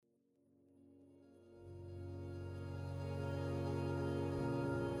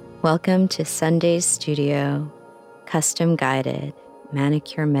Welcome to Sunday's Studio Custom Guided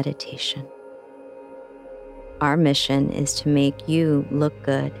Manicure Meditation. Our mission is to make you look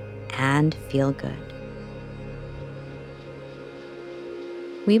good and feel good.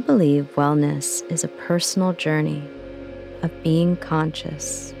 We believe wellness is a personal journey of being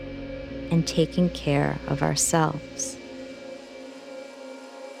conscious and taking care of ourselves.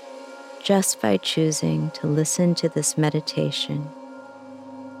 Just by choosing to listen to this meditation,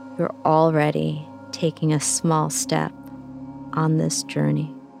 you're already taking a small step on this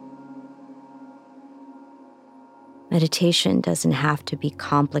journey. Meditation doesn't have to be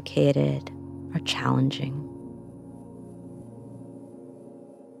complicated or challenging.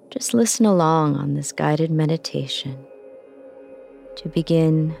 Just listen along on this guided meditation to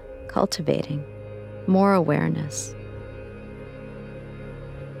begin cultivating more awareness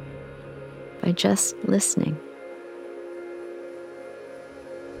by just listening.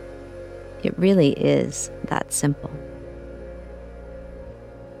 It really is that simple.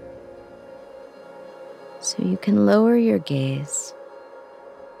 So you can lower your gaze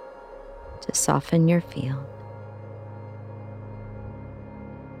to soften your field,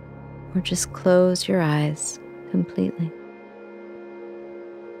 or just close your eyes completely.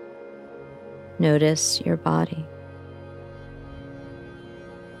 Notice your body.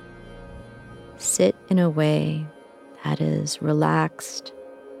 Sit in a way that is relaxed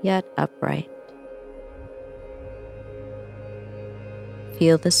yet upright.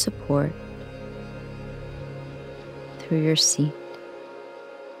 Feel the support through your seat.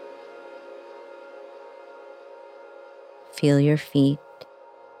 Feel your feet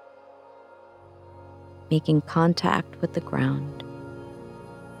making contact with the ground.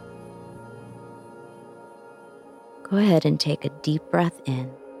 Go ahead and take a deep breath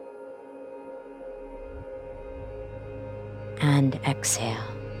in and exhale.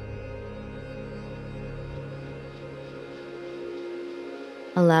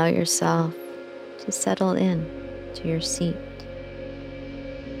 Allow yourself to settle in to your seat.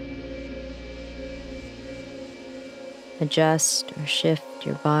 Adjust or shift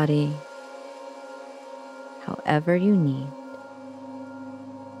your body however you need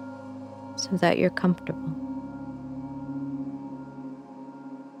so that you're comfortable.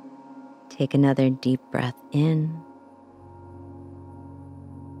 Take another deep breath in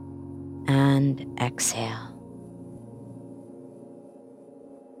and exhale.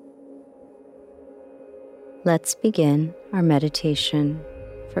 Let's begin our meditation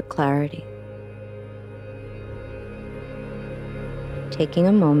for clarity. Taking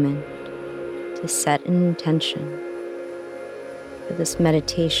a moment to set an intention for this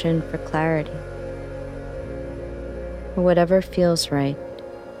meditation for clarity, or whatever feels right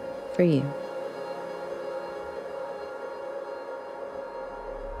for you.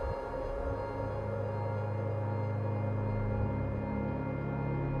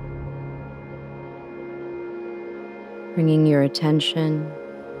 Bringing your attention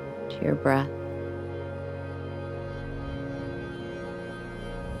to your breath.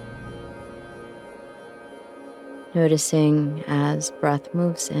 Noticing as breath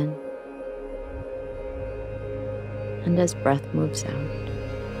moves in and as breath moves out.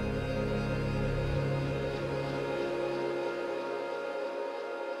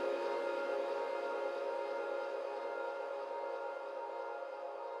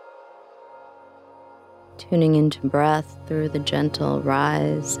 Tuning into breath through the gentle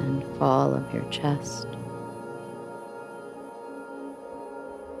rise and fall of your chest.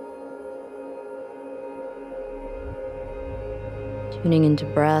 Tuning into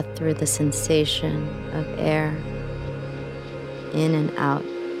breath through the sensation of air in and out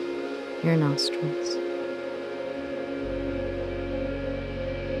your nostrils.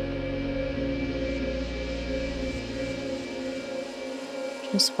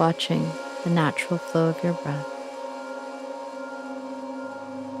 Just watching the natural flow of your breath.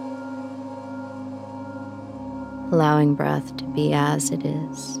 Allowing breath to be as it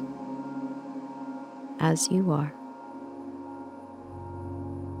is, as you are.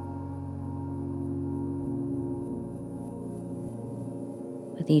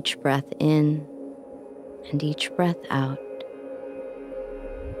 With each breath in and each breath out,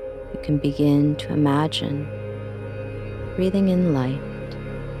 you can begin to imagine breathing in light.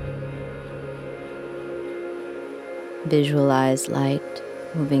 Visualize light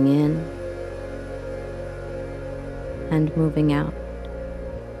moving in and moving out.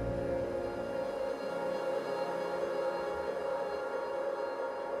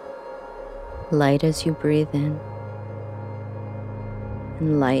 Light as you breathe in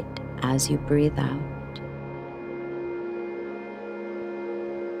and light as you breathe out.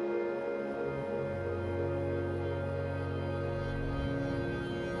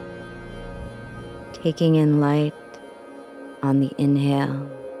 taking in light on the inhale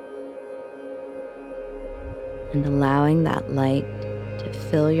and allowing that light to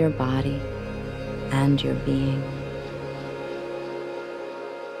fill your body and your being.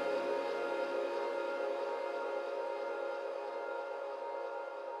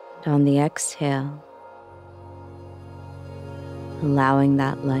 And on the exhale, allowing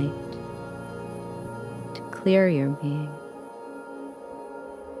that light to clear your being.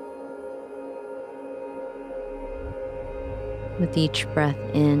 With each breath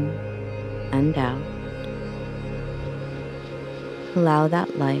in and out, allow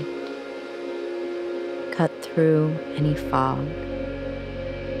that light cut through any fog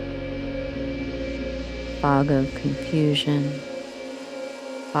of confusion,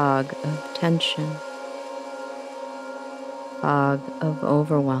 fog of tension, fog of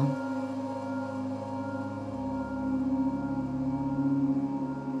overwhelm.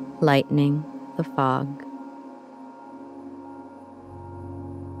 Lightening the fog.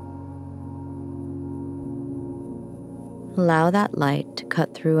 Allow that light to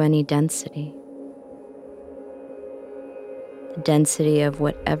cut through any density. The density of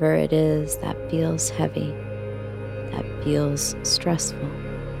whatever it is that feels heavy, that feels stressful,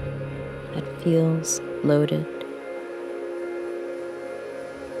 that feels loaded.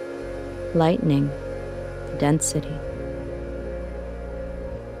 Lightening the density.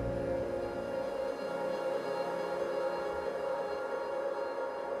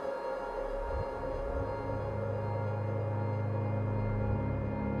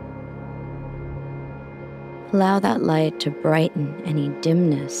 Allow that light to brighten any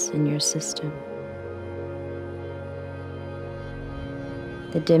dimness in your system.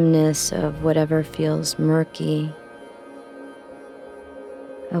 The dimness of whatever feels murky,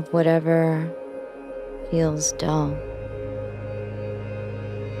 of whatever feels dull,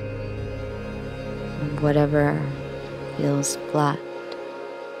 of whatever feels flat.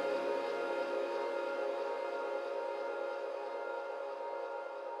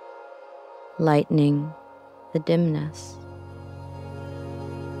 Lightening the dimness.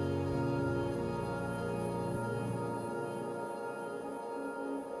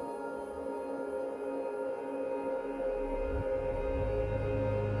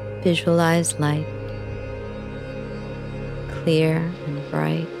 Visualize light, clear and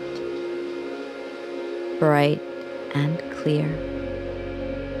bright, bright and clear,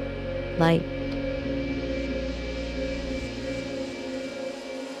 light.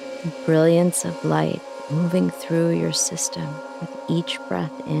 The brilliance of light moving through your system with each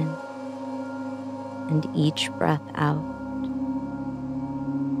breath in and each breath out.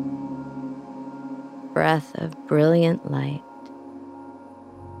 Breath of brilliant light,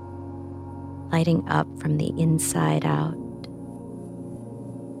 lighting up from the inside out,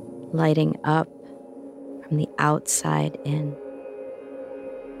 lighting up from the outside in.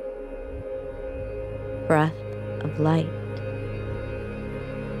 Breath of light.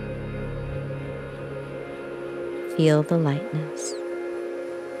 Feel the lightness.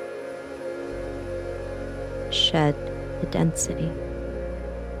 Shed the density.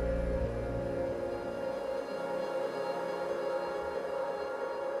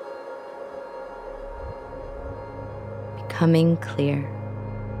 Becoming clear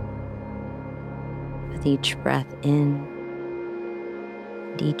with each breath in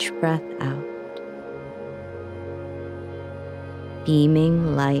and each breath out.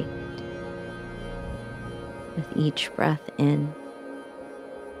 Beaming light with each breath in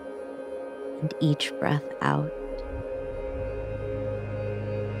and each breath out.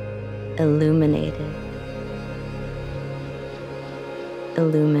 Illuminated,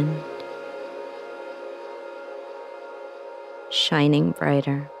 illumined, shining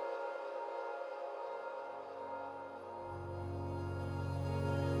brighter.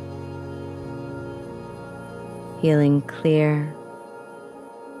 Feeling clear,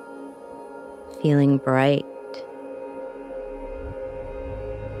 feeling bright.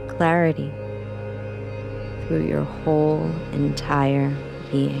 Clarity through your whole entire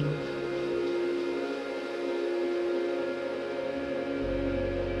being.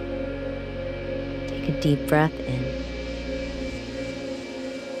 Take a deep breath in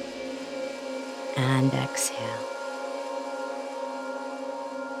and exhale.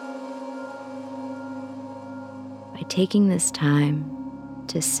 By taking this time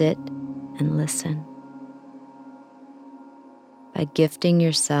to sit and listen, by gifting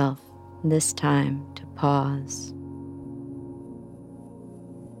yourself this time to pause,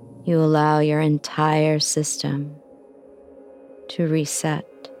 you allow your entire system to reset,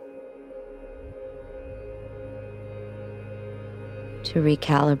 to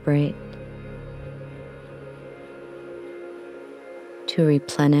recalibrate, to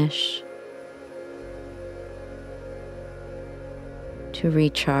replenish, to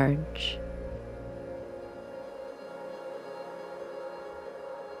recharge.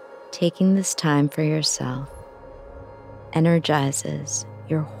 Taking this time for yourself energizes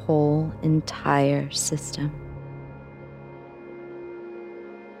your whole entire system.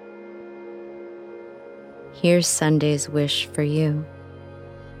 Here's Sunday's wish for you,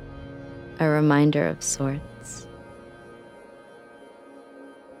 a reminder of sorts.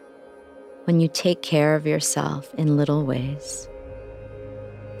 When you take care of yourself in little ways,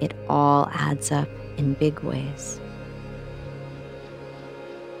 it all adds up in big ways.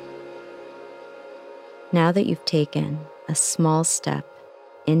 Now that you've taken a small step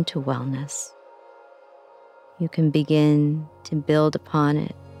into wellness, you can begin to build upon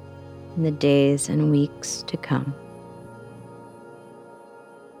it in the days and weeks to come.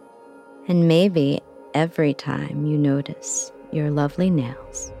 And maybe every time you notice your lovely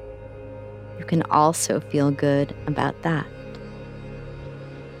nails, you can also feel good about that.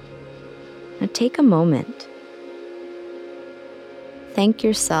 Now take a moment. Thank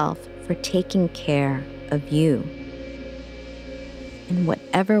yourself for taking care of you in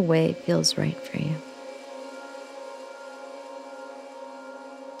whatever way feels right for you.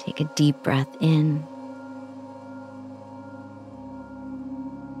 Take a deep breath in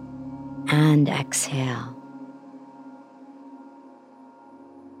and exhale.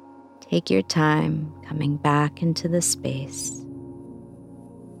 Take your time coming back into the space,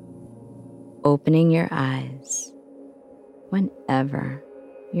 opening your eyes whenever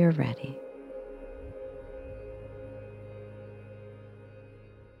you're ready.